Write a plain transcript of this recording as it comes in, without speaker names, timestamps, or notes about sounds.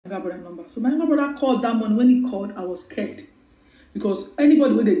brother number. So my younger brother called that morning. When he called, I was scared. Because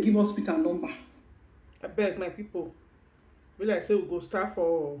anybody when they give hospital number. I beg my people. We like say we go start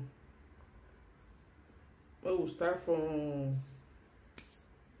for. We will start from.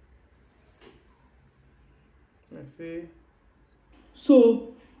 Let's see.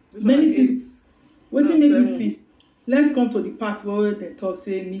 So This many things. What make me 7. feel? Let's come to the part where they talk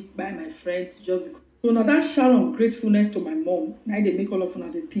say me by my friend just because. So now that Sharon gratefulness to my mom. Now they make all of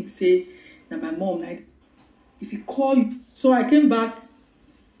them they think say that my mom. Now if you call you, so I came back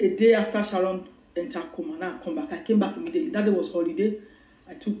a day after Sharon entered coma. Now I come back. I came back immediately. That day was holiday.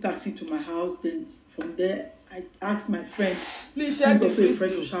 I took taxi to my house. Then from there, I asked my friend, please share the also a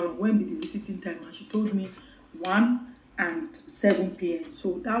friend to video. Sharon, when be the visiting time, and she told me 1 and 7 p.m.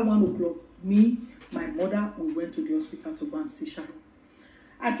 So that 1 o'clock, me, my mother, we went to the hospital to go and see Sharon.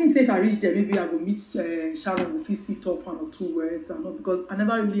 I think say if I reach there, maybe I will meet Sharon, we'll still talk 1 or 2 words, and not because I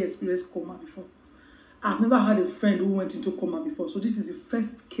never really experienced coma before. I've never had a friend who went into coma before. So this is the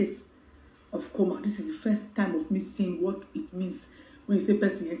first case of coma. This is the first time of me seeing what it means when you say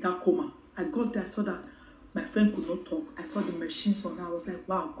person enter coma. I got there, I saw that my friend could not talk. I saw the machines on her. I was like,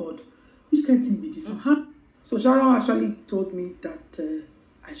 wow, God, which kind of thing be this one? So Sharon actually told me that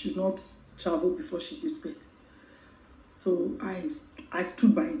I should not travel before she gives birth. So I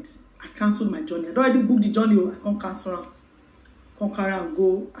stood by it. I cancelled my journey. I don't already book the journey. I can't cancel her. Can't carry and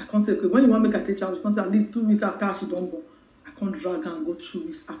go. I can't say, okay, when you want to make a take child, you can't say at least 2 weeks after she done born. I can't drag and go 2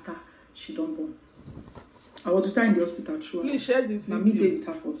 weeks after she done born. I was with her in the hospital through. Please share the video. Now me day with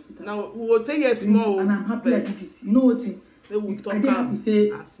her for hospital. Now we will take a small. And I'm happy I did it. You know what? I did happy say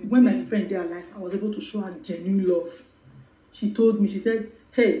when my friend they alive, I was able to show her genuine love. She told me, she said,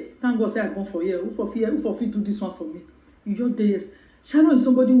 hey, thank God say I born for you. Who for fear do this one for me? You just did yes. Sharon is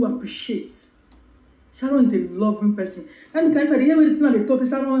somebody who appreciates. Sharon is a loving person. And if I hear everything they talk,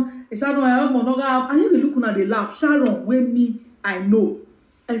 Sharon, I have monoga. I hear me looking at they laugh. Sharon, when me, I know.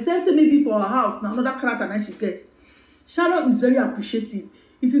 Except say maybe for her house, now another character that she get. Sharon is very appreciative.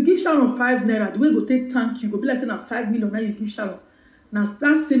 If you give Sharon 5 naira, the way you go take thank you, go be like saying 5 million, now you give Sharon. Now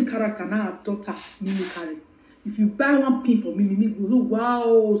that same character, now her daughter, Mimi carry. If you buy 1 pin for Mimi, Mimi go,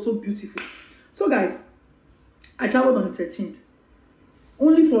 wow, so beautiful. So guys, I traveled on the 13th.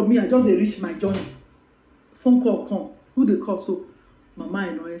 Only for me, I just reached my journey. Phone call come. Who they call? So, Mama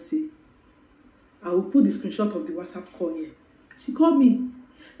in OSA. I will put the screenshot of the WhatsApp call here. She called me.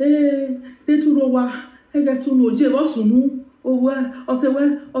 Hey, they too rowa. I guess you know. Je was sunu. Oh where? I say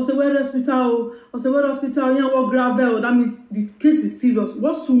where hospital? I say where hospital? Yeah, what grave? That means the case is serious.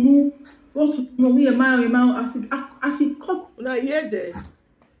 What sunu? What sunu? We a as she called. Now here there.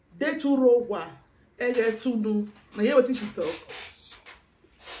 They too rowa. I guess sunu. Now hear what she talk.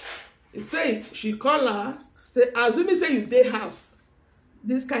 He say she call her. Say assuming say you dey house,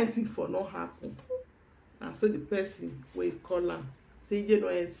 this kind of thing for not happen. And so the person will call her. Say you know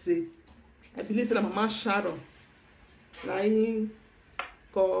and say, I believe say Mama Sharon. Lying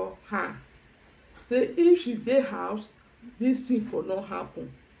call her. Say if she dey house, this thing for not happen.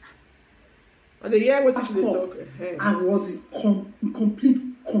 And the year what she dey talk. I was in complete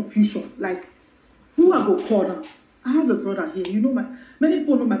confusion. Like, who I go call now? I have a brother here. You know many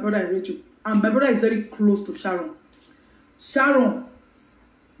people know my brother in Rachel. And my brother is very close to Sharon. Sharon,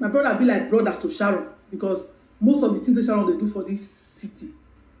 my brother be like brother to Sharon because most of the things that Sharon they do for this city.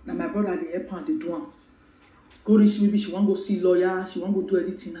 Now my brother they help and they do them. Go reach maybe she want to go see lawyer, she want to go do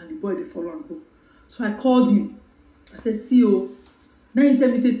anything, and the boy they follow and go. So I called him. I said, see you. Now he tell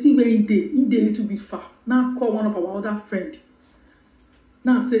me say see where he dey a little bit far. Now I call one of our other friend.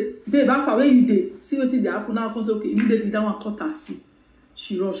 Now I say, babe, how far where you dey? See what they happen. Now I come say okay, immediately that one call taxi.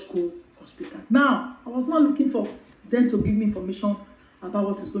 She rush go hospital. Now, I was not looking for them to give me information about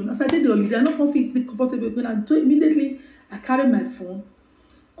what is going on. As I did the holiday, I'm not comfortable going on. So immediately, I carried my phone.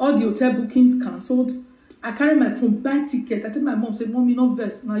 All the hotel bookings cancelled. I carried my phone, buy ticket. I tell my mom, say, Mommy, no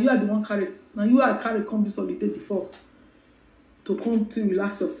vex. Now you are the one carry. Now you are carry come this holiday before to come to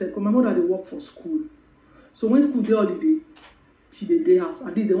relax yourself. Because my mother, they work for school. So when school day holiday, she the day house.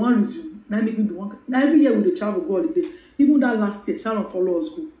 And they want resume. Now make me the one. Now every year we dey travel go holiday. Even that last year, Sharon follow us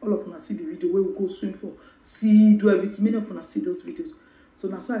go. All of us see the video where we go swim for, see, do everything. Many of us see those videos. So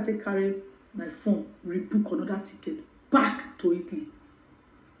now, so I take carry my phone, rebook another ticket back to Italy.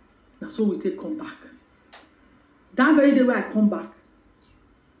 Now, so we take come back. That very day where I come back,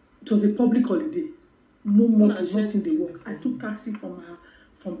 it was a public holiday. No more, nothing they work. I took taxi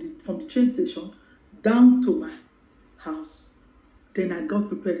from the train station down to my house. Then I got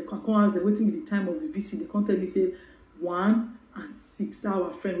prepared. I come ask them waiting me the time of the visit. They come tell me say 1 and 6.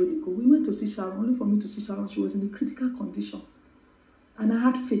 Our friend where they go. We went to see Sharon. Only for me to see Sharon, she was in a critical condition. And I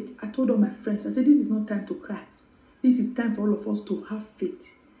had faith. I told all my friends, I said, this is not time to cry. This is time for all of us to have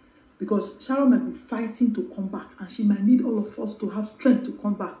faith. Because Sharon might be fighting to come back, and she might need all of us to have strength to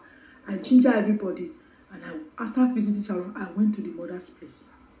come back. I ginger everybody. And after visiting Sharon, I went to the mother's place.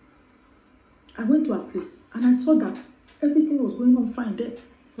 I went to her place, and I saw that everything was going on fine there.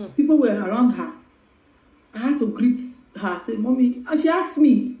 People were around her. I had to greet her, say, Mommy. And she asked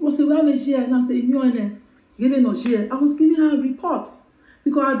me, what's the way she? And I said, I was giving her reports.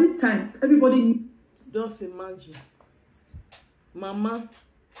 Because at this time, everybody... Just imagine. Mama,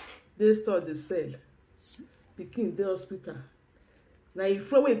 they start the cell. Pikin, the hospital. Now,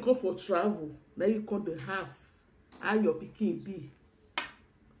 if you come for travel, now you come to the house. How your pikin be?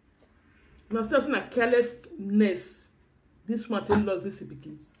 Now, still saying a carelessness. This one tell us this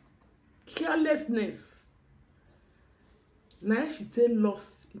pikin. Carelessness. Now she tell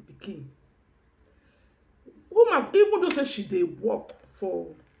lost the pikin. Woman, even though say she dey work for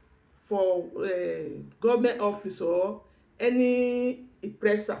government office or any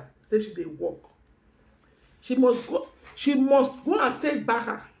oppressor, say she dey work. She must go and take back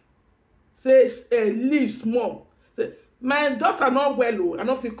her. Say leave small. Say my daughter not well, I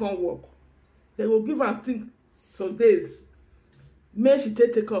not fit come work. They will give her some days. May she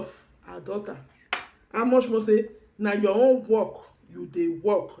take off her daughter. How much must say now your own work, you dey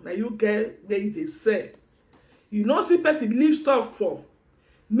work. Now you get where you dey sell. You not see person leave stuff for.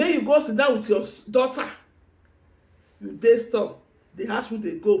 May you go sit down with your daughter. You dey stop. They ask who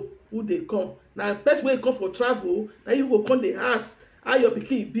they go, who they come. Now person wey come for travel, now you go come the house. How your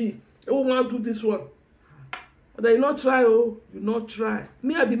pikin be? You want to do this one. But you not try, oh. You not try.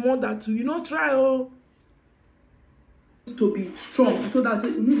 Me, I be more than two. You not try, oh. To be strong. So that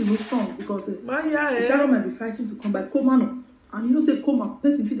you need to be strong because Sharon might be fighting to come back. Coma no. And you know say coma,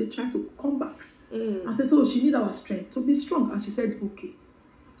 person feel they try to come back. I said, so she need our strength to be strong. And she said, okay.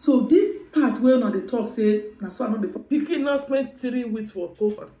 So this part where now they talk say, that's why not the pikin not spend 3 weeks for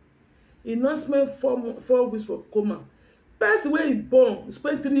coma. He not spend 4 weeks for coma. Person where he born, he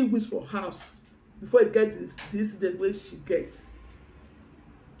spend 3 weeks for house before he get this the way she gets.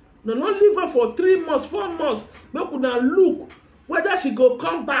 No, not leave her for 3 months, 4 months. Make una look whether she go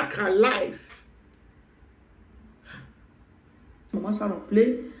come back alive. Mama Sharon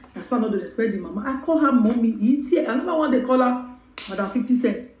play. That's why I not respect the mama. I call her mommy. It's here. Another one they call her Madam 50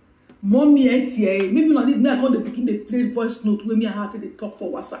 Cent. Mommy it's here. Maybe not need me. I call the pikin they play voice note with me and her they talk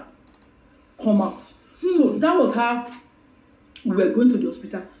for WhatsApp. Come out. So that was how we were going to the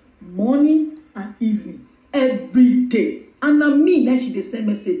hospital morning and evening every day. And na me, then she dey send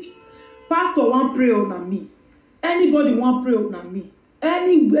message. Pastor want pray on me. Anybody want pray on me.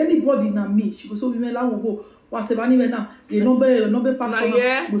 Anybody na me. She go so we may la go. Whatever anyway now. The number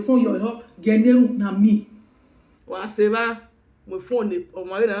pastor we phone your general na me. Whatever we phone the o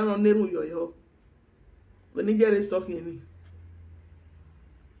ma na no neru your. When you get talking me.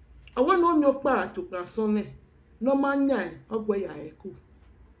 I want no your pa to person no man yan ogwe ya eku.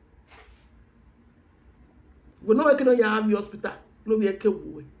 We know we can have the hospital. No we eke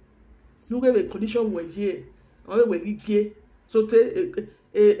we. You get a condition we here. Or we get so just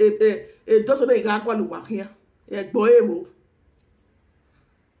so they can go work here.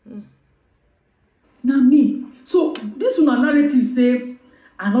 Now me. So this one narrative say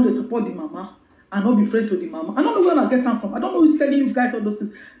I know they support the mama. I not be friend to the mama. I don't know where I get them from. I don't know who's telling you guys all those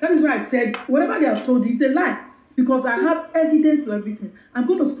things. That is why I said whatever they have told you is a lie. Because I have evidence to everything. I'm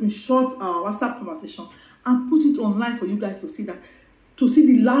going to screenshot our WhatsApp conversation and put it online for you guys to see that. To see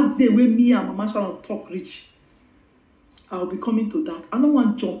the last day when me and Mama Sharon talk rich. I'll be coming to that. I don't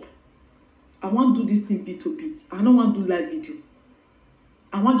want to jump. I want to do this thing bit to bit. I don't want to do live video.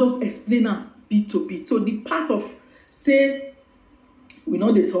 I want just explain her bit to bit. So the part of say we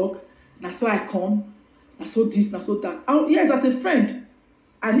know they talk, that's why I come, that's so this, that's so that. Yes, as a friend,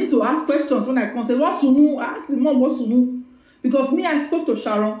 I need to ask questions when I come. Say, what's Sunu? I asked the mom, what's Sunu? Because me, I spoke to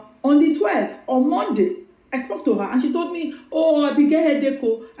Sharon on the 12th, on Monday. I spoke to her and she told me, oh, I began headache.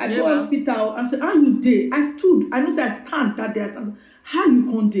 I go to hospital. I said, how you day? I stood. I know say I stand that day. I stand. How you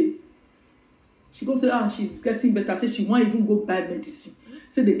come day? She goes, she's getting better. Say she won't even go buy medicine.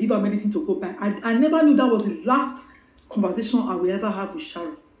 Say they give her medicine to go buy. I never knew that was the last conversation I will ever have with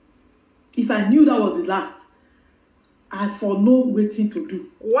Sharon. If I knew that was the last, I for no waiting to do.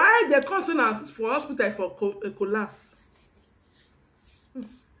 Why they calling out for hospital for a collapse?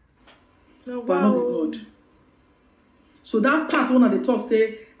 Wow. But not be God. So that part when they talk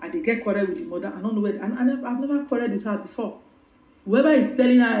say I dey get quarrel with the mother. I don't know where. I've never quarreled with her before. Whoever is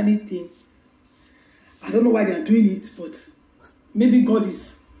telling her anything, I don't know why they are doing it, but maybe God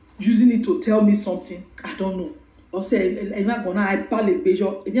is using it to tell me something. I don't know. or say e ma gona I pale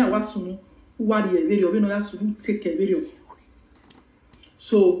bejo e mi awa sunu who the video we no ya sunu take a video.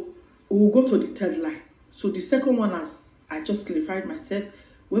 So we will go to the third line. So the second one, as I just clarified myself,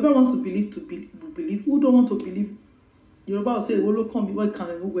 whoever wants to believe will believe. Who don't want to believe, Yoruba will say, "Wolo come, what can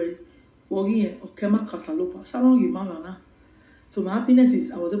we go? Wagi okema kasalopa." Sharon Yimana. So my happiness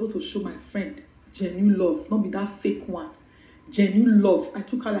is I was able to show my friend genuine love, not be that fake one. Genuine love. I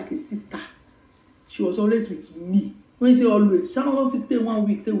took her like a sister. She was always with me. When you say always, Sharon will stay 1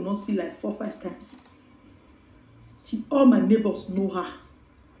 week, they will not see like 4 or 5 times. All my neighbors know her.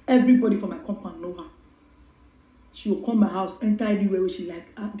 Everybody from my compound know her. She will come my house, enter anywhere where she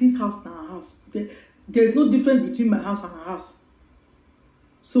like, this house now her house. There's no difference between my house and her house.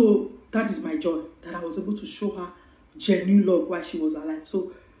 So that is my joy, that I was able to show her genuine love while she was alive.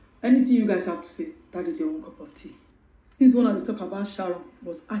 So anything you guys have to say, that is your own cup of tea. This one I talk about Sharon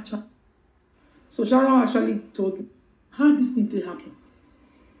was actually. So Sharon actually told me how this thing did happen.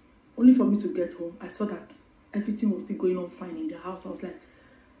 Only for me to get home, I saw that everything was still going on fine in the house. I was like,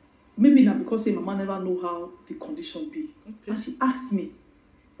 maybe not because my mama never know how the condition be. Okay. And she asked me,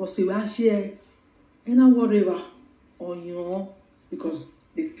 but say we are share and whatever on because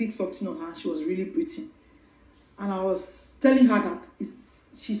they fixed something on her. She was really breathing. And I was telling her that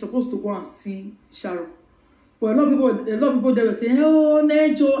she's supposed to go and see Sharon. But a lot of people they were saying, "Oh,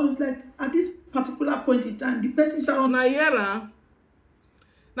 Nejo." I was like, at this particular point in time, the person Sharon Nayera.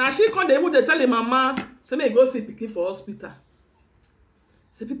 Now she can't able to tell her mama, say me go see pikin for hospital.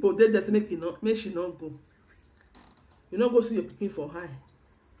 Say people there just make she not go. You not go see your pikin for high.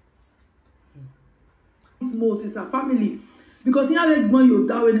 Most is a family. Because when you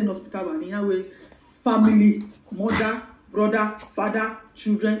die in hospital, and family, mother, brother, father,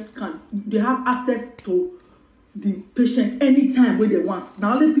 children they have access to the patient anytime when they want.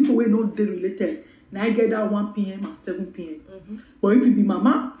 Now only people will not they related. Now I get that 1 p.m. and 7 p.m. But if you be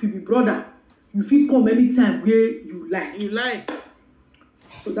mama, if you be brother, you feel come anytime where you like. You like.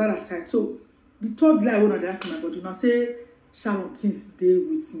 So that aside. So the third line when I ask my body, now say Sharon things stay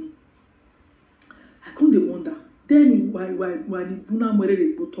with me. I couldn't wonder. Then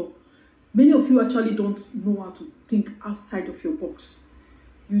many of you actually don't know how to think outside of your box.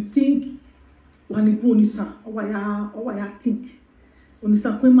 You think wanibunisa or ya think.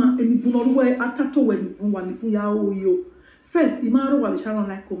 Onisa kwema enibunoruwe atato wanibu ya oyo. First, imaro wa Sharon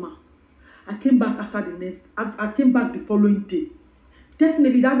like coma. I came back after I came back the following day.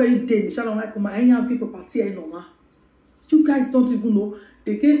 Definitely that very day, Sharon like coma. I have people party no. You guys don't even know.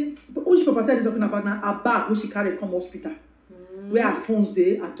 They came, which property is talking about now? A bag which she carry come hospital. Where her phones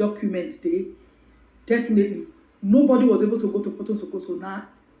there, her documents there. Definitely. Nobody was able to go to Porto Soko. So now,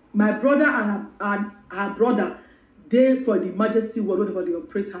 my brother and her brother, they for the emergency ward, whatever they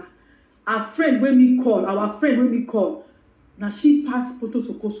operate her. Our friend when we call, now she passed Porto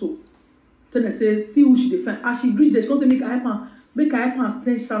Soko. So then I say, see who she defend. As she read there, she's going to make her help and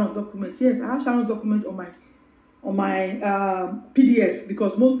send Sharon documents. Yes, I have Sharon's documents on my PDF,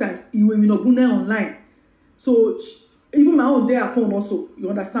 because most times you will not go online. So even my own their phone also, you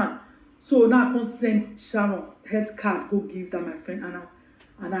understand. So now I can send Sharon health card, go give that my friend and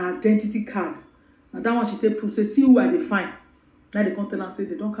her identity card. Now that one she take proof, say see who I define. Now they come tell her say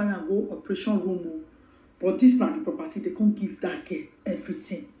they don't carry and go operation room, but this now the property they can't give that girl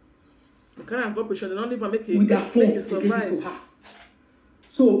everything. They carry and go operation, they don't leave her make it with their phone, they give it to her.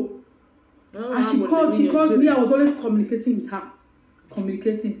 So as she called me. I was always communicating with her,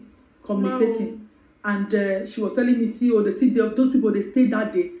 communicating, and she was telling me, those people they stayed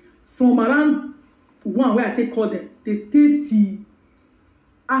that day from around 1 where I take call them. They stayed till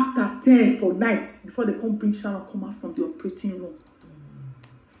after 10 for night before they come bring Sharon come out from the operating room.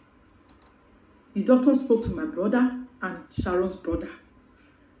 The doctor spoke to my brother and Sharon's brother.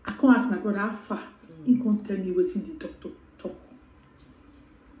 I can't ask my brother how far. He can't tell me waiting the doctor talk.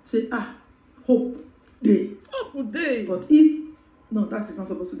 Say hope day. Hope day. But if no, that is not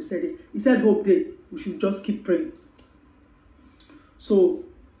supposed to be said. He said hope day. We should just keep praying. So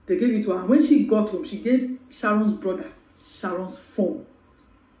they gave it to her. And when she got home, she gave Sharon's brother Sharon's phone.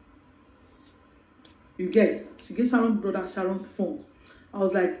 You get? She gave Sharon's brother Sharon's phone. I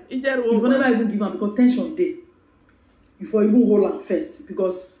was like, you will never even give her because tension day. Before even hold her first,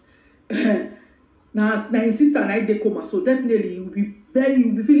 because now his sister and I dey coma, so definitely you will be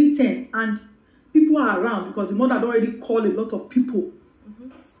feeling tense, and people are around because the mother had already called a lot of people.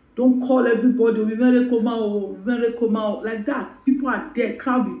 Don't call everybody, we very coma like that. People are there,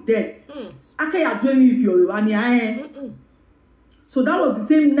 crowd is there. I can't tell you if you're one. So that was the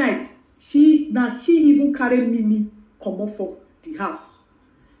same night. She even carried me come off from the house.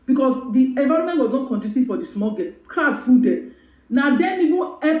 because the environment was not conducive for the small girl. Crowd full there. Now them even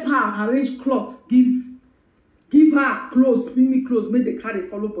help her arrange cloth, give her clothes, me clothes, make the carry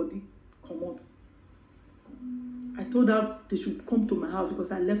follow body. Come on. I told her they should come to my house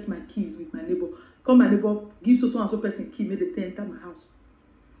because I left my keys with my neighbor. Come my neighbor, give so and so person key, make they enter my house.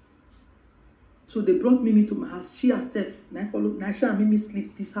 So they brought Mimi to my house. She herself, now she and Mimi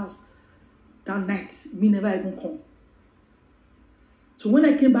sleep this house. That night, me never even come. So when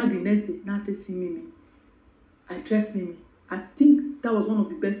I came back the next day, now they see Mimi. I dressed Mimi. I think that was one of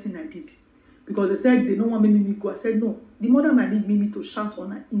the best things I did. Because they said they don't want Mimi go. I said no. The mother might need Mimi to shout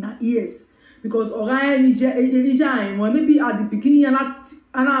on her, in her ears. Because maybe at the beginning,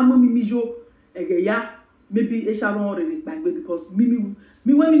 maybe Sharon already back because when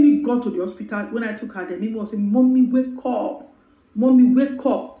Mimi got to the hospital, when I took her there, Mimi was saying, "Mommy, wake up. Mommy, wake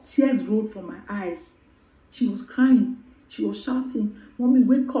up." Tears rolled from my eyes. She was crying. She was shouting, "Mommy,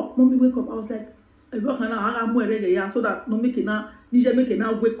 wake up. Mommy, wake up." I was like, so that no make it now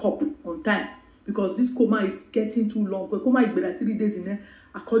wake up on time. Because this coma is getting too long. The coma is better 3 days in there,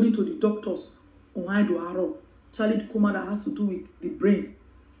 according to the doctors. Charlie, the coma that has to do with the brain.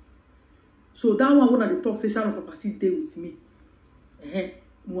 So that one when they talk, say Sharon property day with me.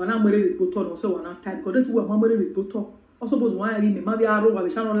 When I'm ready to go talk, also when I'm tired. Because that's why I'm ready to go talk. Also, suppose when I me, maybe I roll,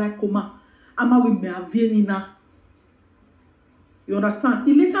 Sharon like coma. I'm with me a vienna. You understand?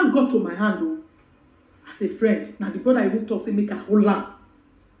 He later got to my hand though, as a friend. Now the brother even talk, say make a whole lot.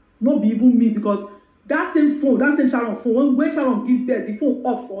 Not be even me because that same Sharon phone, when Sharon give birth, the phone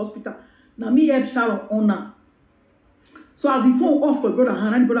off for hospital. Now me help Sharon on her. So as the phone off for brother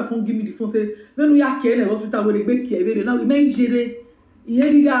hand, and the brother can't give me the phone, say, when we are care in the hospital where they make care, now we may jere,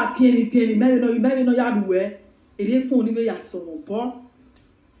 you got candy, you may know you where a phone even ya someone.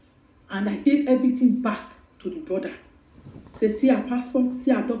 And I gave everything back to the brother. Say, see our passport,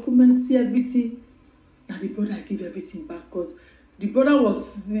 see our documents, see everything. Now the brother I give everything back because the brother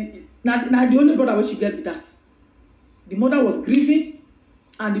was the only brother where she get with that. The mother was grieving,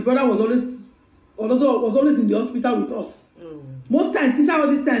 and the brother was always in the hospital with us. Most times, since all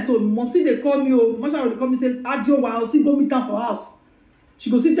this time, so Momsi they call me, or Masha they call me say, "Adio, I'll see go meet her for house." She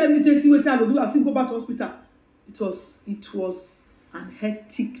go see tell me say, "See what I go do, I'll see go back to hospital." It was an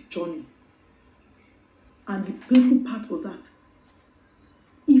hectic journey, and the painful part was that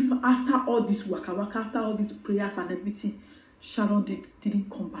if after all this waka, after all these prayers and everything, Sharon didn't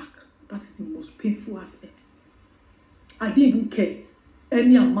come back. That is the most painful aspect. I didn't even care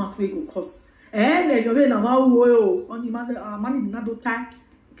any amount we go cost. Because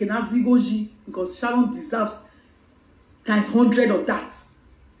Sharon deserves times 100 of that.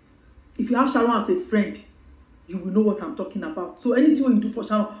 If you have Sharon as a friend, you will know what I'm talking about. So anything you do for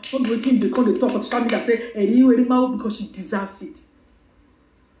Sharon, don't wait till they call the talk of Sharon that say, because she deserves it.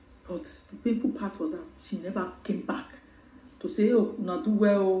 But the painful part was that she never came back to say, "Oh, not do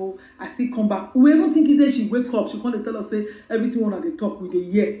well, I still come back." We even think that she wake up, she can't tell us say everything on the talk with a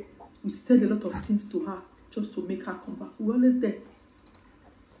year. We said a lot of things to her just to make her come back. We were always there.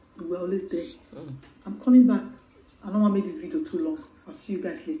 I'm coming back. I don't want to make this video too long. I'll see you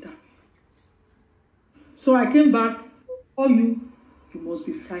guys later. So I came back. Oh, you must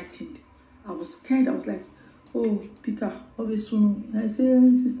be frightened. I was scared. I was like, "Oh, Peter, always soon." And I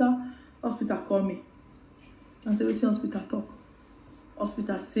say, "Sister, hospital call me." I say, "What's hospital talk?"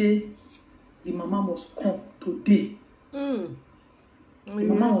 Hospital say the mama must come today. The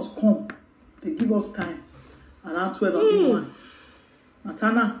mama must come. They give us time. Around 12 and 1.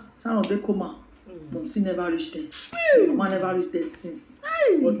 Natana, Sharon they coma. Momsi never reached there. Mama never reached there since.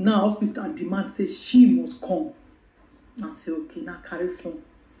 But now hospital demand says she must come. I say, okay, now carry phone.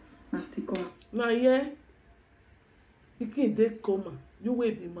 Now still call. Now yeah. You can't take coma. You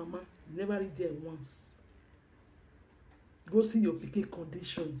will be mama. You never reach there once. Go see your pikin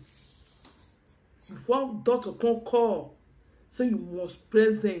condition. Before doctor can call, so you must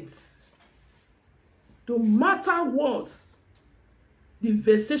present. No matter what, the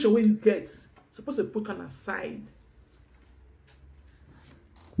vexation when you get, supposed to put on aside.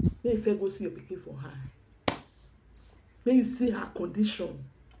 Then you go see your pikin for her. When you see her condition,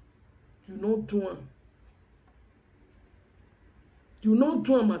 you not do am. You not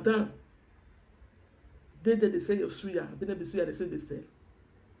do am, madam. They say your suya, they be suya, they say they sell.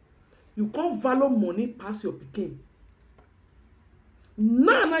 You can't value money past your pikin.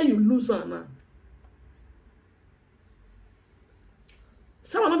 Now you lose her now.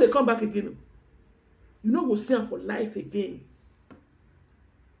 Someone they come back again. You know go see her for life again.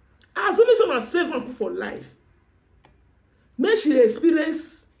 As only someone save her for life. Make she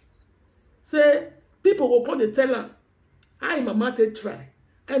experience. Say people will come to tell her, "I mama take try."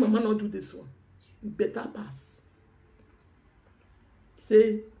 Hey, mama, not do this one. You better pass.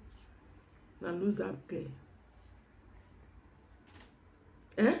 Say, now lose that girl.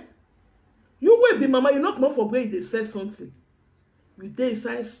 Eh? You will be mama, you not come for where they sell something. You dey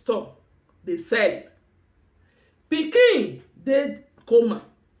inside store, they sell. Pikin, they coma.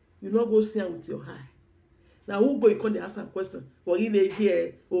 You not go see am with your eye. Now who go you come dey ask am question? For he dey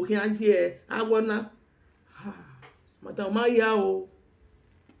here, okay, and here, I wanna. Madam Maya o.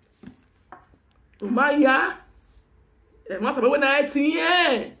 Maya. Master, when I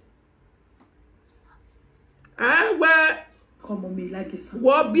tinye. Ah, where? Come on, me like this.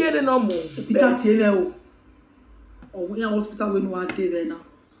 What be the normal? Hospital tiene o. Or we are hospital when we are there now.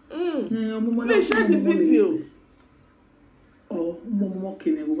 Me share the video. Oh, mom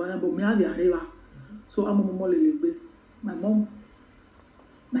came in, but me have the so I'm a mom. My mom,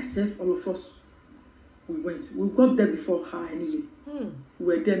 myself, all of us, we went. We got there before her anyway. We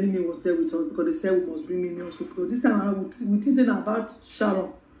were there. Mimi was there with us because they said we must bring Mimi also. Because this time around, we think saying about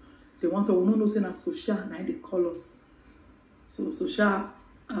Sharon. They want to know saying as social. Now they call us. So social,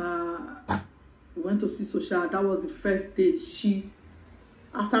 we went to see social. That was the first day.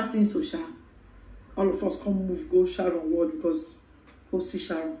 After seeing social, all of us come move go Sharon ward because go see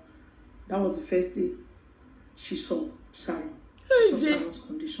Sharon. That was the first day she saw Sharon. She saw Sharon's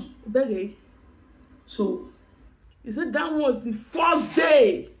condition. Okay. So he said that was the first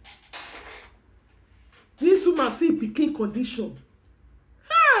day. This woman see pikin condition.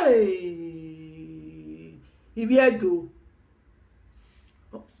 Hey, if you do.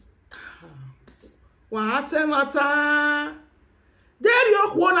 What matter? There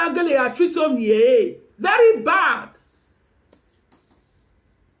you wanna get a treat of ye. Very bad.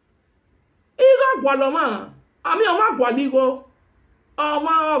 Igo gwaloma. Ami oma gwaligo.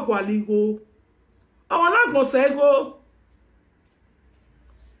 Oma gwaligo. Oma na gonsego.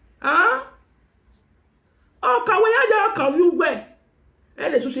 Ah? Oh, kawe ya ka you we.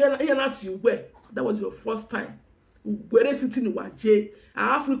 Ele so she ya na ti we. That was your first time. Gwere sitting in waje.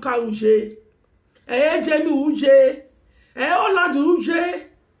 Africa uje. Jemi uje. Oladu uje.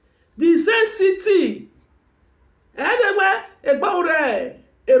 The same city. Egba ure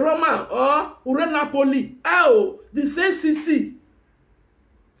Roma or ure Napoli. The same city.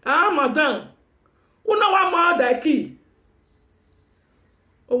 Madam. Una wa ma da ki.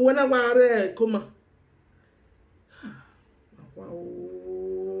 O wona wa re koma.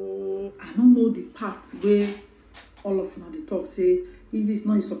 Wow. I don't know the part where all of them they talk say Izzy is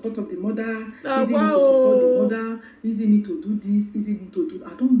not in support of the mother. Izzy need to support the mother. Izzy need to do this. Izzy need to do.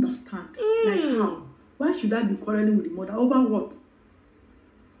 I don't understand. Like how? Why should I be quarreling with the mother over what?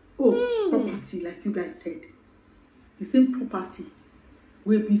 Oh, property, like you guys said. The same property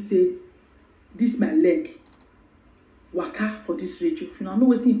where we say, this my leg. Waka for this radio. If you know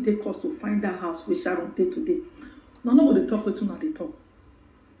what it take us to find that house where Sharon take today. Now know what they talk with you now they talk.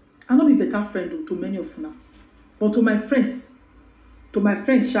 I not be better friend to many of you now. But to my friends, to my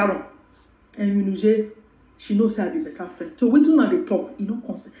friend Sharon, and she knows I be better friend. So wait till now they talk, you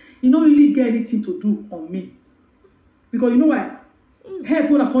don't really get anything to do on me. Because you know why? Help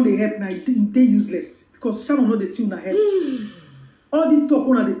when I can't help now, they useless. Because Sharon know they see una help. All this talk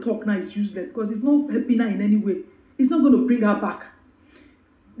when they talk now is useless because it's not helping her in any way. It's not going to bring her back.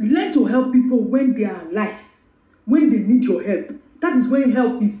 Learn to help people when they are alive, when they need your help. That is when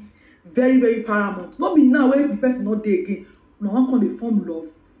help is very, very paramount. Not be now when the person not there again. No one can form love,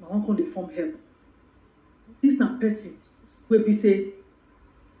 no one can form help. This na person where we say,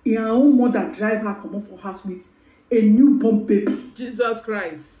 in her own mother drive her come off for house with a newborn baby. Jesus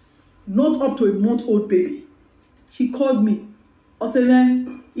Christ. Not up to a month-old baby. She called me. I said,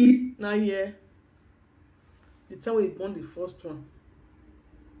 man, now yeah. The time we born the first one.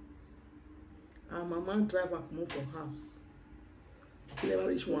 And my man drive her come off for house. He never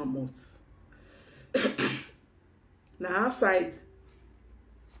reach 1 month. Now outside,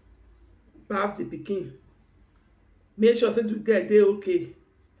 bath the pikin. Make sure say to get they okay.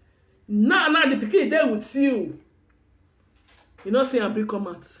 Now the pikin there with you. You know say I'm bring come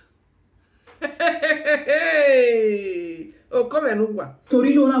out. Oh, come and look.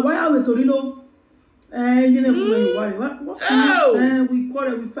 Torino, now why are we Torino? You know you worry. What's we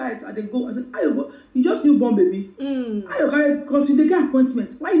quarrel, we fight, and they go. I said, you go? You just newborn baby. Because you get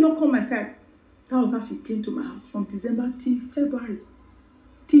appointment. Why you not come my side? That was how she came to my house from December till February.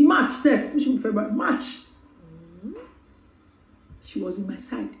 Till March, which was February, March. She was in my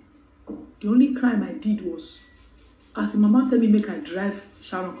side. The only crime I did was, as the mama tell me make I drive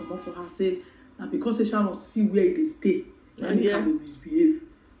Sharon come off for her, say, now because Sharon see where they stay, and make her misbehave.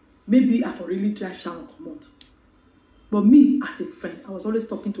 Maybe I for really drive Sharon come out. But me, as a friend, I was always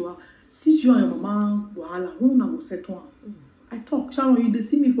talking to her. This you and your mama, Wahala, when I was settle her. I talked. Sharon, you did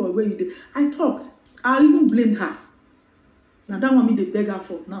see me for a way you did. I talked. I even blamed her. Now that one me they beg her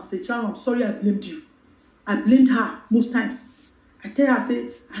for. Now say, Sharon, sorry I blamed you. I blamed her most times. I tell her, I say,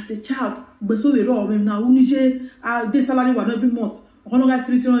 as a child, but so they all now they salary one every month.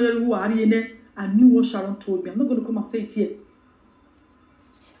 I knew what Sharon told me. I'm not going to come and say it here.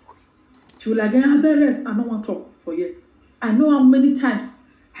 She will like, I better rest. I don't want to talk for you. I know how many times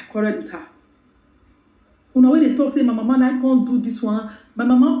I quarreled with her. When they talk, say, my mama, I can't do this one. My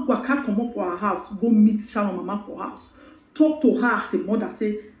mama will come up for her house, go meet Sharon mama for her house. Talk to her as a mother,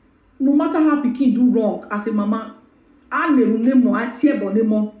 say, no matter how Pikin do wrong, as a mama, I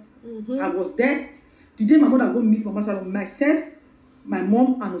was there. The day my mother go meet Mama Sharon, myself, my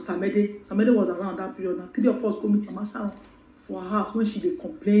mom, and Osamede. Osamede was around that period. Now, 3 of us go meet Mama Sharon for her house when she dey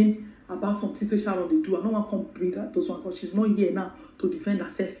complain about some things which Sharon they do. I don't want to come bring her those one because she's not here now to defend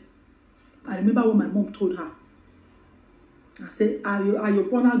herself. I remember what my mom told her. I said,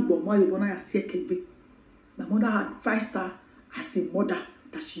 my mother advised her as a mother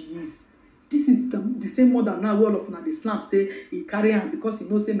that she is. This is the same mother now all of the Islam say he carry her because he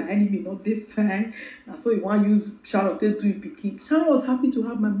knows say my enemy not dey fine. And so he want to use Sharon to do it pikin. Sharon was happy to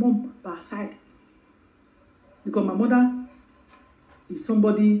have my mom by her side. Because my mother is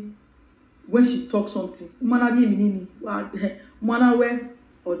somebody, when she talks something, you can't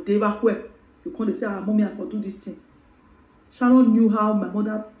say, mommy, I for do this thing. Sharon knew how my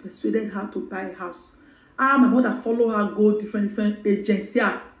mother persuaded her to buy a house. My mother follow her go different agencies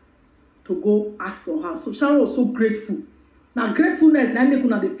to go ask for her. So Sharon was so grateful. Now gratefulness, now make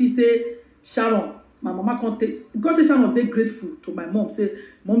una dey feel say Sharon, my mama can't take because say Sharon dey grateful to my mom. Say,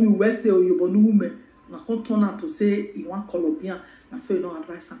 mommy, where say you born woman? Now can't turn her to say you want Colombian. Now so you don't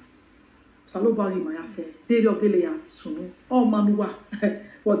advise her. Salo bari my affair. They don't get ya sunu. Oh manuwa.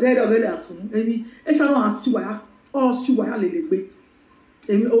 But they don't get ya sunu. Emi, Sharon has chiwaya. Oh chiwaya lelebe.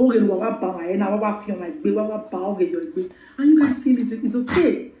 Emi oge no wa ba ma na wa feel like be wa ba oge yo gbe. And you guys feel it's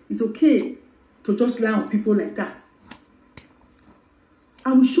okay. It's okay to just lie on people like that.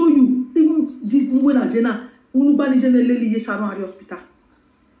 I will show you. Even this when Ajena, unubani jene leli ye Sharon at the hospital.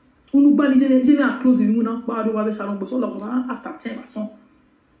 Unubani jene close the room now. Ba do wa be Sharon, but all of after 10 or so.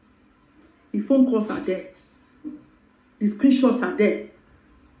 The phone calls are there. The screenshots are there.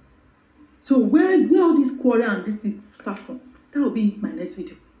 So where all this quarrel and this thing start from? That will be my next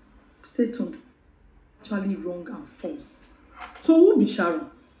video. Stay tuned. Actually wrong and false. So who be Sharon?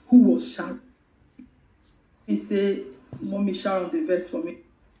 Who was Sharon? He say, Mommy Sharon the verse for me.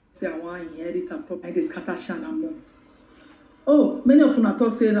 Say I want to inherit and property. I scatter Sharon and mom. Oh, many of them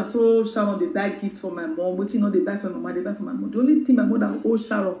talk say that so Sharon they buy gift for my mom. What you know they buy for my mama, they buy for my mom. The only thing my mother owes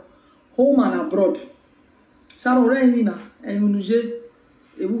Sharon, home and abroad. Sharon reina and unuje.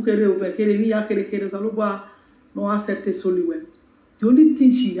 No accept solely well. The only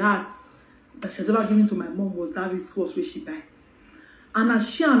thing she has that she's ever given to my mom was that wristwatch where she buy. And as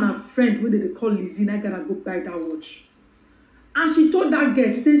she and her friend, when they call Lizzie, I gotta go buy that watch. And she told that girl,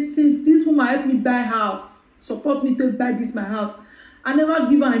 she said, since this woman helped me buy house, support me to buy this my house, I never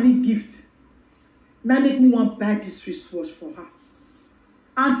give her any gift. Now make me want to buy this wristwatch for her.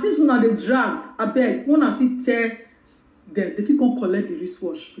 And since when they drag, I beg, when I see tear them, they can't collect the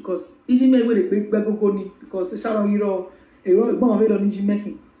wristwatch because Izzy made where they big go because Sharon you Izzy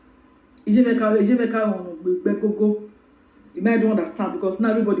make go. You might don't understand because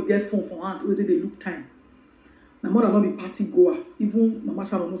now everybody gets phone for hand where they look time. My mother not be party goer. Even Mama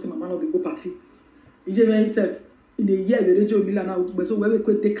Sharon knows say Mama not they go party. Izzy make himself in a year the radio million now so where we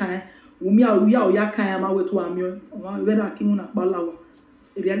could take kind we ya kind ma we to amion whether king na balawa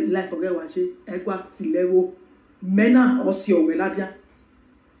real life forget what she egwa silewo mena osio weladia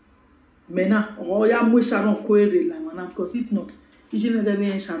mena or ya mo Sharon ko ere la mana because if not Izzy make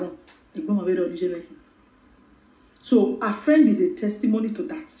be Sharon egbon ma be do Izzy make. So our friend is a testimony to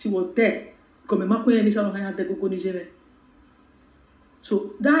that. She was there. So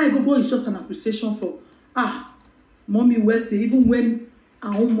that Igogo is just an appreciation for mommy Wesley, even when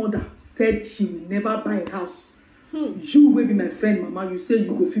our own mother said she will never buy a house. You will be my friend, Mama. You say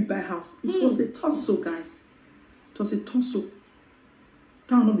you go fit buy a house. It was a tussle, guys. It was a tussle.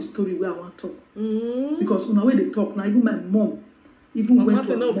 That's not the story where I want to talk. Because on the way they talk now, even my mom, even went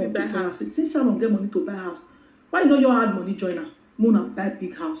to her mom to buy house. Since Sharon get money to buy a house, why you know you had money joiner? Mona buy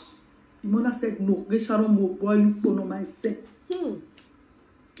big house. The mother said no. Get Sharon mo boy you put on my say.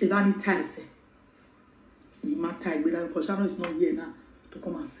 If I need tie say, he might tie because Sharon is not here now to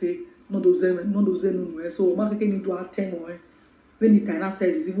come and say no those no. So Mark can need to attend or when the tie said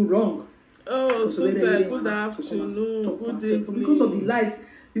is even wrong. Oh, Because of where Susan, they good want to come and afternoon, talk for good herself. evening. Because of the lies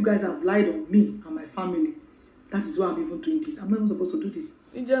you guys have lied on me and my family, that is why I'm even doing this. I'm not even supposed to do this.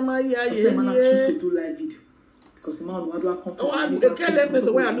 Because the man I choose to do live video. Because the man who come Oh, from I careless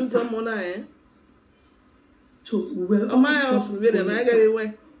person where I lose some money, eh? So we were Oh, my house just really, I get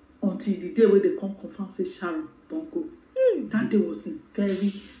away. until the day where they come confirm say Sharon don't go. That day was a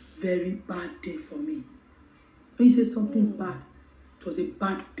very, very bad day for me. When you say something's bad, it was a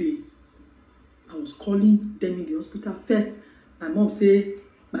bad day. I was calling them in the hospital first. My mom say,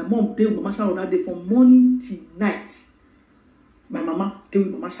 my mom stayed with Mama Sharon that day from morning till night. My mama stayed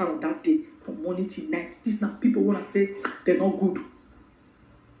with Mama Sharon that day from morning till night. This now people wanna say they're not good.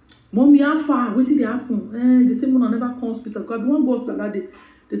 Mommy, how far? What did they happen? They say Mona never come hospital. Because one go hospital that day.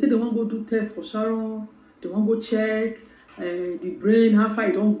 They say they want to go do test for Sharon. They want to go check the brain, how far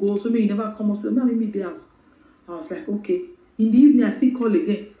it don't go. So maybe you never come hospital. Me meet the house. I was like, okay. In the evening, I still call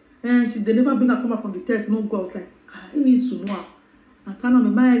again. And they never bring her come back from the test. No go. I was like, I need to know. Natana me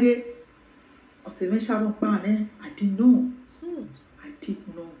married. I said, when Sharon pan, I didn't know. I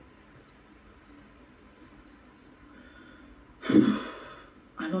didn't know.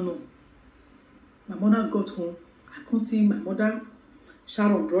 I don't know. My mother got home. I can't see my mother,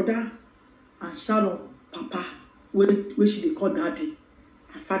 Sharon brother, and Sharon papa, where she they call daddy.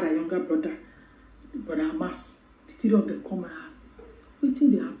 My father, younger brother, brother Amas. The three of them come my house. What thing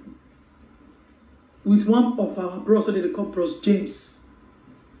they happen? With one of our bros, so they call bros James.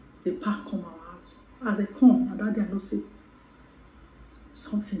 They pack come our house. As they come, and daddy I know say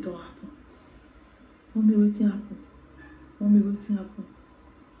something don't happen. Mommy, waiting happen. Mommy, waiting happen.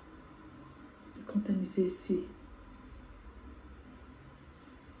 They come tell me say, see,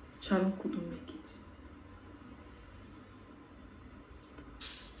 Sharon couldn't make it.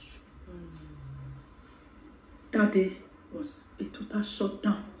 That day was a total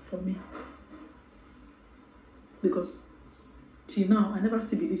shutdown for me. Because till now, I never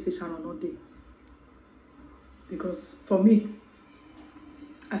see believe say Sharon not there. Because for me,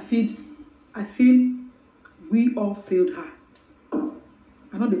 I feel we all failed her.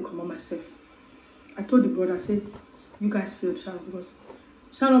 I know they come on myself. I told the brother, I said, you guys failed Sharon because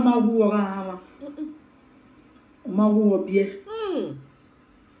Sharon ma wu ora ma wu beer.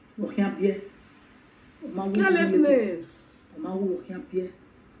 Beer. Carelessness. Ma wu beer.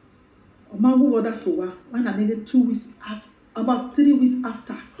 Ma wu that so when I made it 2 weeks after, about 3 weeks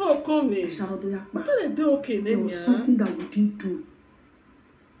after. How come it? There was something that we didn't do.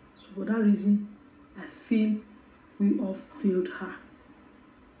 So for that reason, I feel we all failed her.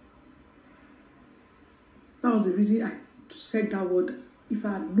 That was the reason I said that word. If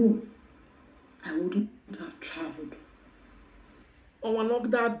I had known, I wouldn't have traveled. On one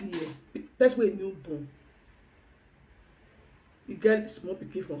of that day, that's where newborn. You get small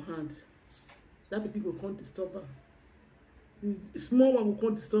pikin for hand. That pikin will come disturb her. The small one will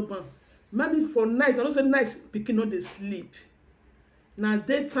come disturb her. Maybe for night, I don't say night, pikin not they sleep. Now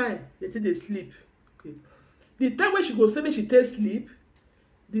daytime, they say they sleep. Okay. The time when she go say she take sleep,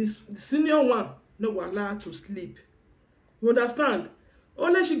 the senior one no will allow her to sleep. You understand?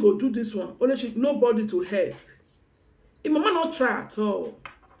 Only she go do this one. Only she nobody to help. If mama not try at all,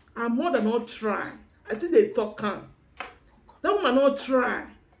 her mother not try. I think they talk calm. That woman not try.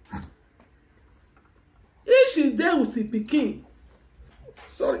 If she there with the pikin,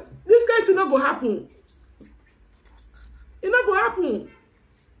 sorry, this kind of thing not go happen. It not go happen.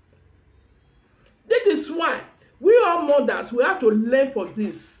 That is why we all mothers we have to learn for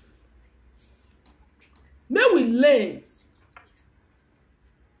this. May we learn.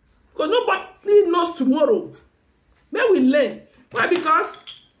 Because nobody knows tomorrow. May we learn. Why? Because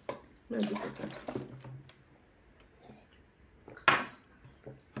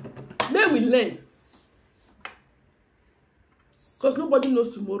may we learn. Because nobody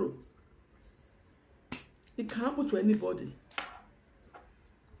knows tomorrow. It can happen to anybody.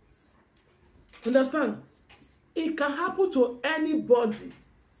 Understand? It can happen to anybody.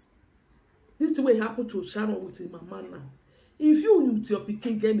 This way happen to Sharon with him mama now. If you with your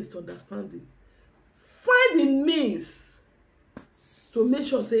pikin get misunderstanding, find the means to make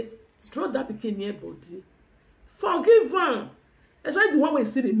sure say draw that pikin near body. Forgive her. Especially the one wey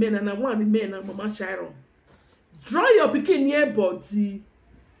see the men and I want the men and Mama Sharon. Draw your pikin near body.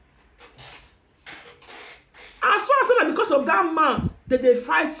 As far as that because of that man that they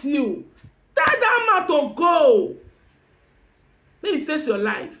fight you, tell that man to go. May you face your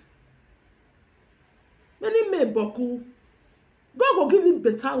life. Many men boku. God will give him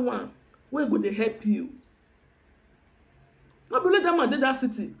better one. Where go they help you? Not believe that man did that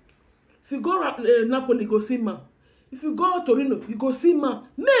city. If you go Napoli, you go see man. If you go Torino, you go see man.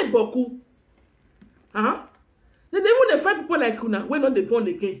 Men boku. Huh? Then even they find people like una wey not dey born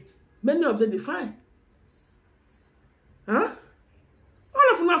again. Many of them they find. Huh?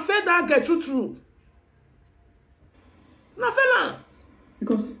 All of una fail that girl true. Na fail.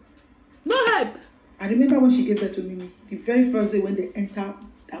 Because No help. I remember when she gave birth to Mimi, the very first day when they enter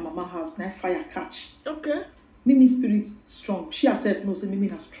her mama house, now fire catch. Okay. Mimi's spirit strong. She herself knows that Mimi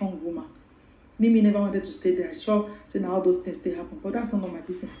is a strong woman. Mimi never wanted to stay there. Sure, say now all those things still happen, but that's none of my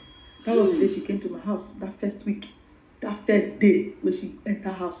business. That was the day she came to my house. That first week, that first day when she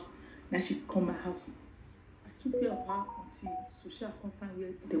entered house, now she come my house. I took care of her until social conference where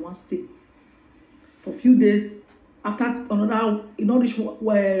they want to stay. For a few days, after another, this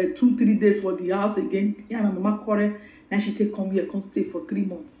 2-3 days for the house again, yeah, and mama quarrel, now she take come here, come stay for 3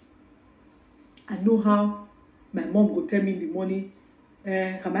 months. I know how my mom go tell me in the morning,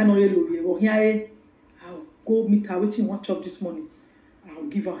 come I know you well here, I'll go meet her, waiting want chop this morning. I'll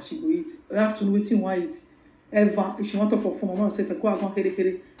give her, she go eat. Afternoon, waiting want eat. Ever, if she want to for mama, say, if I go out,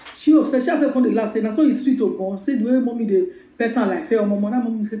 she has come the laugh, say, now so it's sweet or born, say, the way mommy the better like, say, oh, mama, now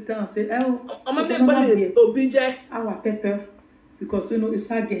mommy say, oh, mommy, body oblige. Our pepper, because,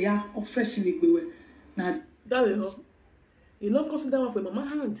 it's a girl, yeah, or fresh in the way. Now, that way, you not consider one for mama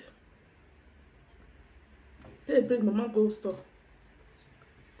hand. They bring mama go store.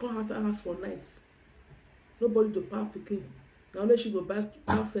 Come have to ask for nights. Nobody to power picking. Now only she go buy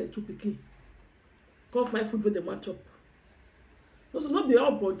 2 picking. Come find food with the match up. No, so not be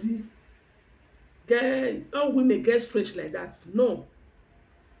all body. All women get stretched like that. No.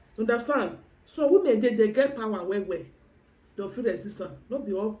 Understand? So women they get power where. They'll feel resistance. Not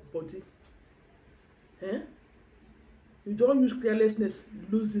be all body. Eh? You don't use carelessness,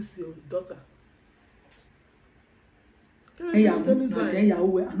 lose this your daughter. Yeah, I don't even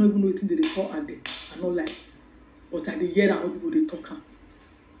know what they talk at them. I know like, but at the year how people they talk.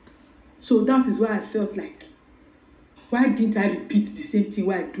 So that is why I felt like, why didn't I repeat the same thing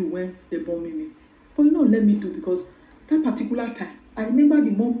what I do when they born me? But let me do, because that particular time, I remember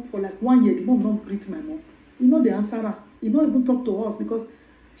the mom for like 1 year, the mom not greet my mom. They answer her. Not even talk to us because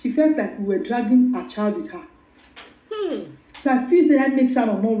she felt like we were dragging a child with her. So I feel that I make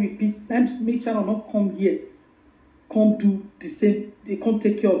Sharon not repeat, I make Sharon not come here. Come do the same, they come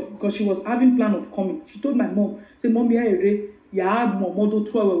take care of, because she was having plan of coming. She told my mom, say, Mommy, that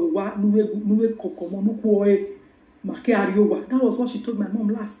was what she told my mom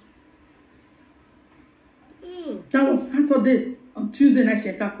last. That was Saturday. On Tuesday night, she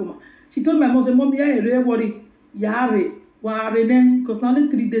entered coma. She told my mom, say, Mommy, worry, because now only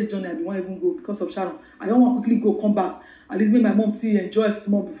 3 days journey, I won't even go because of Sharon. I don't want to quickly go, come back. At least make my mom see, enjoy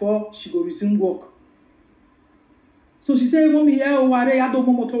small before she go resume work. So she said, Mommy, I don't want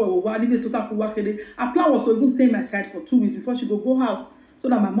to her plan was to even stay in my side for 2 weeks before she go house, so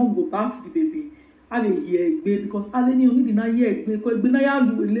that my mom go bath the baby. I will hear because I only did not hear because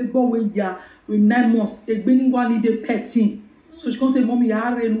labor with 9 months. One need a petting. So she can say, Mommy,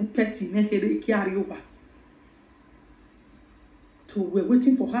 I really petting. Carry over. So we're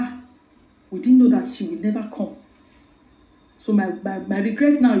waiting for her. We didn't know that she will never come. So my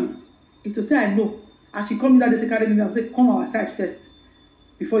regret now is to say I know. As she come in that carry me, I will say, come our side first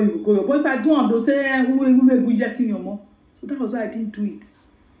before you go. But if I do, they'll say, we just see your mom. So that was why I didn't do it.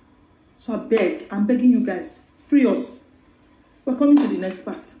 So I'm begging you guys, free us. We're coming to the next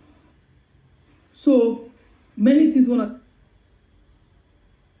part. So many things wanna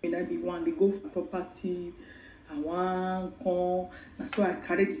be one, they go for property, I want come, and so I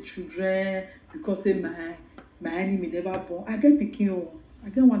carry the children because say my enemy never born. I get pikin, I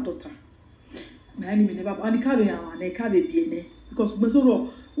get one daughter. My enemy never born. And the carry bien because who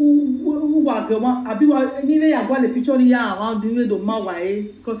anyway I got the picture here around the way the man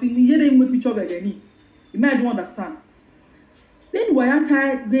because he didn't picture by any. You might don't understand. Then why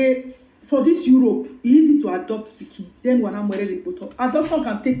for this Europe, it's easy to adopt pikin. Then when I'm ready to adoption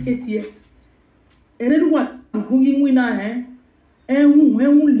can take 8 years. And then what going winner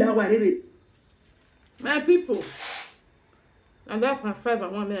My people, and that part 5 I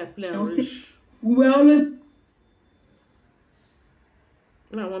want me to play and reach. We were always.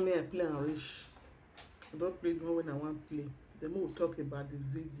 I want me to play and reach. I don't play more when I want to play. Then we'll talk about the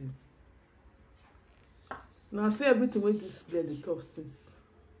video. Now see everything with this girl the talk since.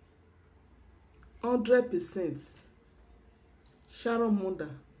 100% Sharon mother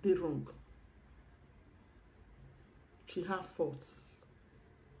did wrong. She had faults.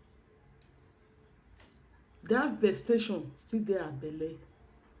 That vestation still there at belly.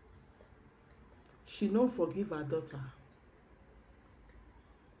 She don't forgive her daughter.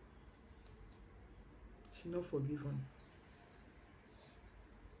 She not forgive her.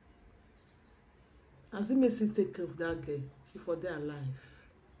 As he may still take care of that girl, she for there alive.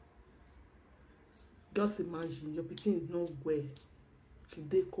 Just imagine your pikin is not well. She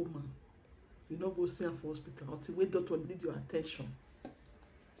dey coma. You not go see her for hospital until wait doctor need your attention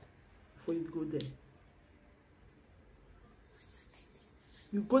before you go there.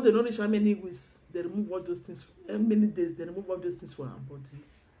 You go there, not reach how many weeks they remove all those things. How many days they remove all those things from her body.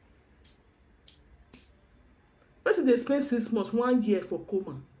 Person they spend 6 months, 1 year for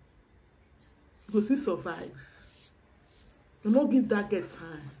coma. You go still survive. You not give that girl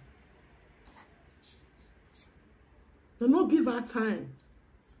time. You not give her time.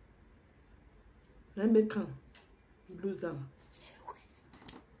 Then make her, you lose her.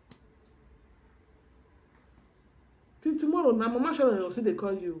 Till tomorrow, now Mama Sharon will say they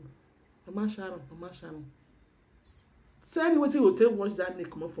call you. Mama Sharon, Mama Sharon. Tell me what you will take once that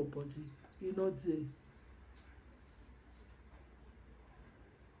neck come up for body. You know there.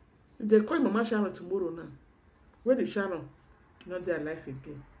 If they call Mama Sharon tomorrow now, where the Sharon? Not their life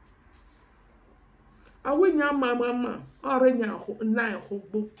again. I win your mama, or in your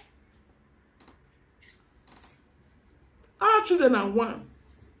hobo. Our children are one.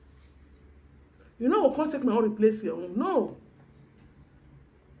 You know, we can't take my own replace your own. No.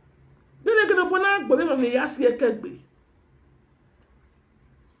 Then they're going to put out, but they're going to ask you a cake.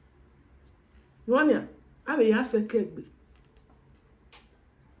 You want ya? I will ask a cake.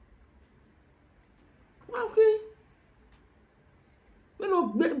 Okay. We no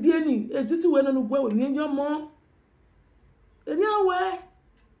be any. Just when no go with your mom. Any away.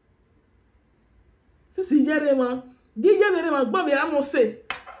 This is Jerema. Give me my baby. I must say.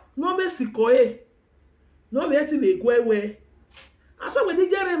 No me sikoe. No me ati we go away. As for we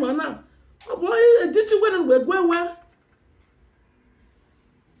Jerema now. Oh boy, did you when we go away?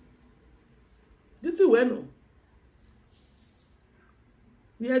 This is when.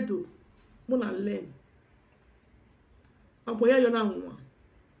 We do. Mona learn. Apoya yo na nwa.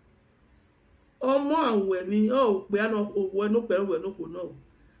 Omo anwe ni o pe ana owo no pe we no ko no.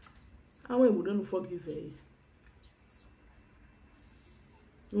 Awon e no forgive e.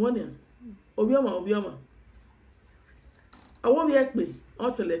 Won ya. Obioma. Awon bi e pe,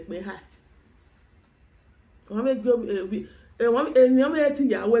 o tele pe ha. Won me go won eni o me ti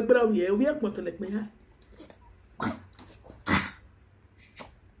ya we gbara wi e wi e pon tele pe ha.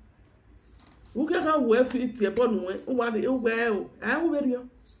 Who can have wear fit upon one? What you wear? I will wear you.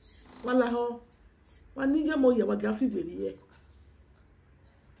 Wala ho. One need your more your gaffy very.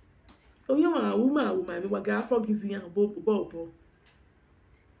 Oh, you are a woman, what gaff forgive you and bobo.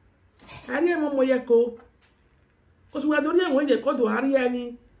 I didn't want more yako. Because we are doing when they call to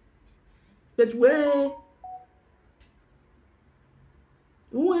Ariani. But where?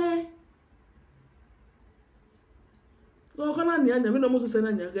 Where? Go on, I never know Moses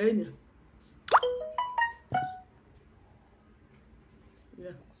and again.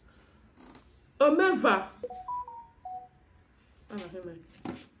 Omeva.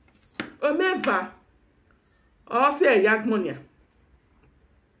 Or say Yagmonia.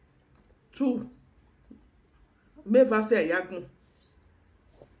 2. Meva say Yagmo.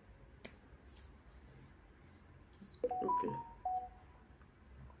 Okay.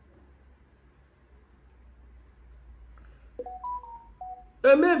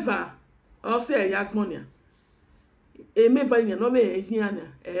 Omeva. Or say Yagmonia. Emeva in no me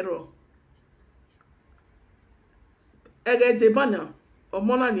hiana error. Ege de bana o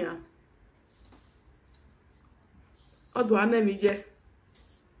monania. Odo anemi je.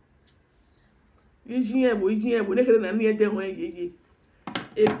 Izzy ebo nekere na ni ede ho yeye.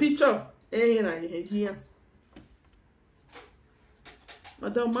 A picture ehin na yeye.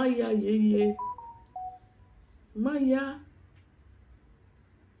 Madam Maya yeye. Maya.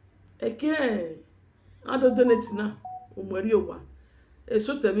 Eke ado donate na o mori owa.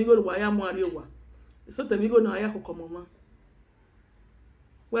 Eso temi go wa ya mo ari owa. So tell me go na ya kokomoma.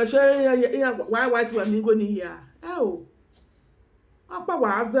 We share ya why white we mi go ni ya. Oh. Opa wa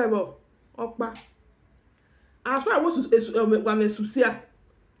azero. Opa. As far as wa me susia.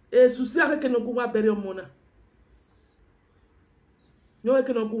 Susia ke no go wa bere omona. No ke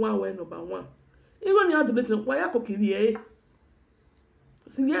no go wa we number 1. Even ni adu leti wa ya kokiri e.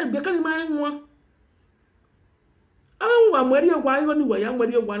 Si ye be kan ma nwa. Awu wa mari ogwa igo ni wa ya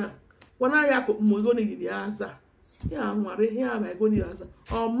mari ogwa na. Wana ya ko mo go ni yaza ya nware ya ba go ni yaza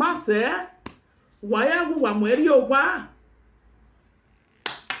o ma se wa ya gu wa mo eri ogwa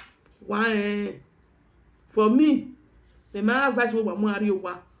wa for me the man advice we wa mo ari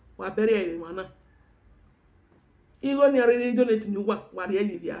ogwa wa bere e wana igo ni ari donate ni wa ri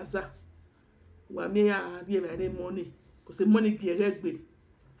e yaza wa me ya ri e money ko se money bi e gbe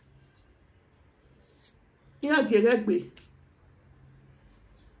ya geregbe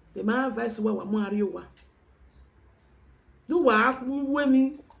the man advice wa mo ari wa do wa we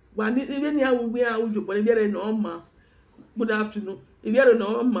mi wa ni even ya we a ujo bo le no ma good afternoon if you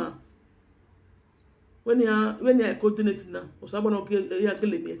no ma when ya coordinate na o so no ya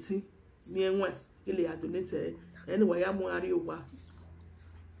kele mi eti mi enwa kele ya donate anyway ya mo ari wa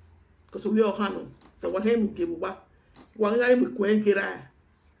because we all hano so wa he mu ke wa ga mu kwen kira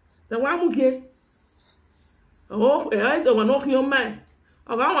the wa mu ke oh I don't want your man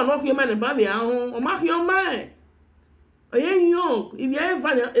o ga wa no your man ba mi ahun o ma your man oye young if you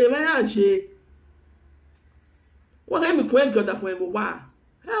ever e ma se wa he mu kwen goda fún e wa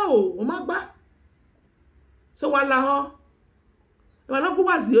hell o ma gba so wa la ho e ma no ku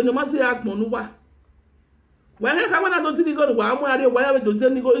wa si o ni ma se agbon nu wa wa he ka wa na don ti go wa mu ari wa ya do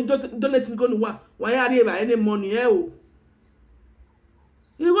ni go donate go nu wa ya ari ba any money o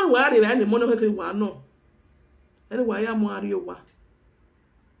you go wa ari ba any money he kiri wa no ene wa ya mu ari wa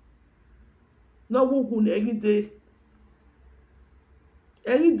no wugu na egide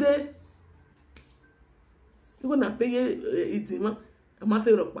you na pay itima ma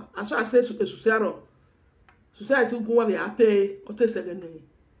se ropa aso ase esusiaro society gun wa be ate o te segene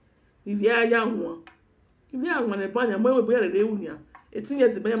if ya ya won if ya won e banya mo we bere le unia 18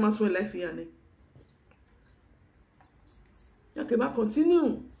 years be ma so life ya ni ya ke ba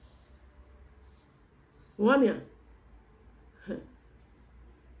continue wonia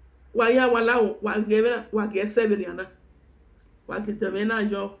wa ya wala wa ge sebiriana wa ge temena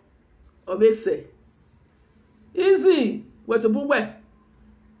yo obese Izzy what to buwe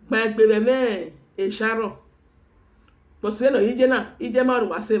gba gbere me e Sharon bo se no ije ma ru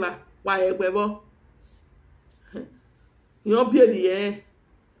wa se ba wa egbebo yo bi e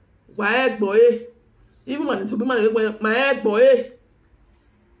wa egbo even man to be man ma egbo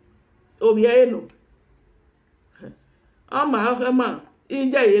obi no ama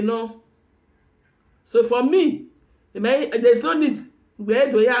ije no so for me there's no need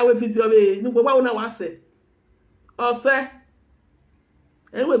we do ya we video be ni gbogbo na wa se ose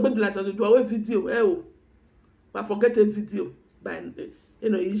anyway gbe la to do we video o but forget a video by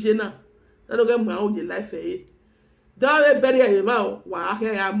ije na that do get mo o je life da we bury e ma wa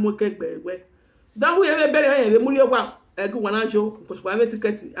ya mo ke gbegbe da we bury e mu ye wa e go na jo because we have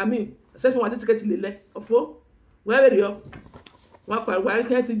ticket I mean except we have ticket lele ofo we bury yo wa pa wa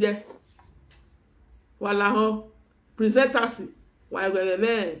ke ti je wa la ho presenters wa gbegbe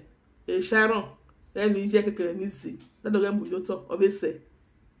me e Sharon let me je kekere ni si da do get mo yo to obese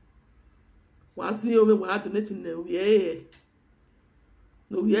wa si o we wa donate na o ye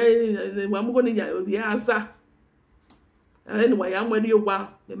no ye wa mu go ni ya o ye asa anyway ya mwedi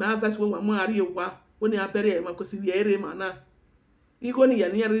wa the man first when wa mu ari wa woni abere ma ko si ye ma na iko ni ya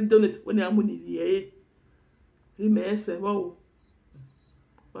ni ari donate woni amu ni ye ri me se wo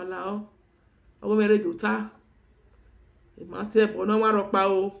wala o mere do ta e ma te bo no wa ro pa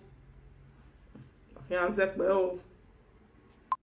o ya se pe o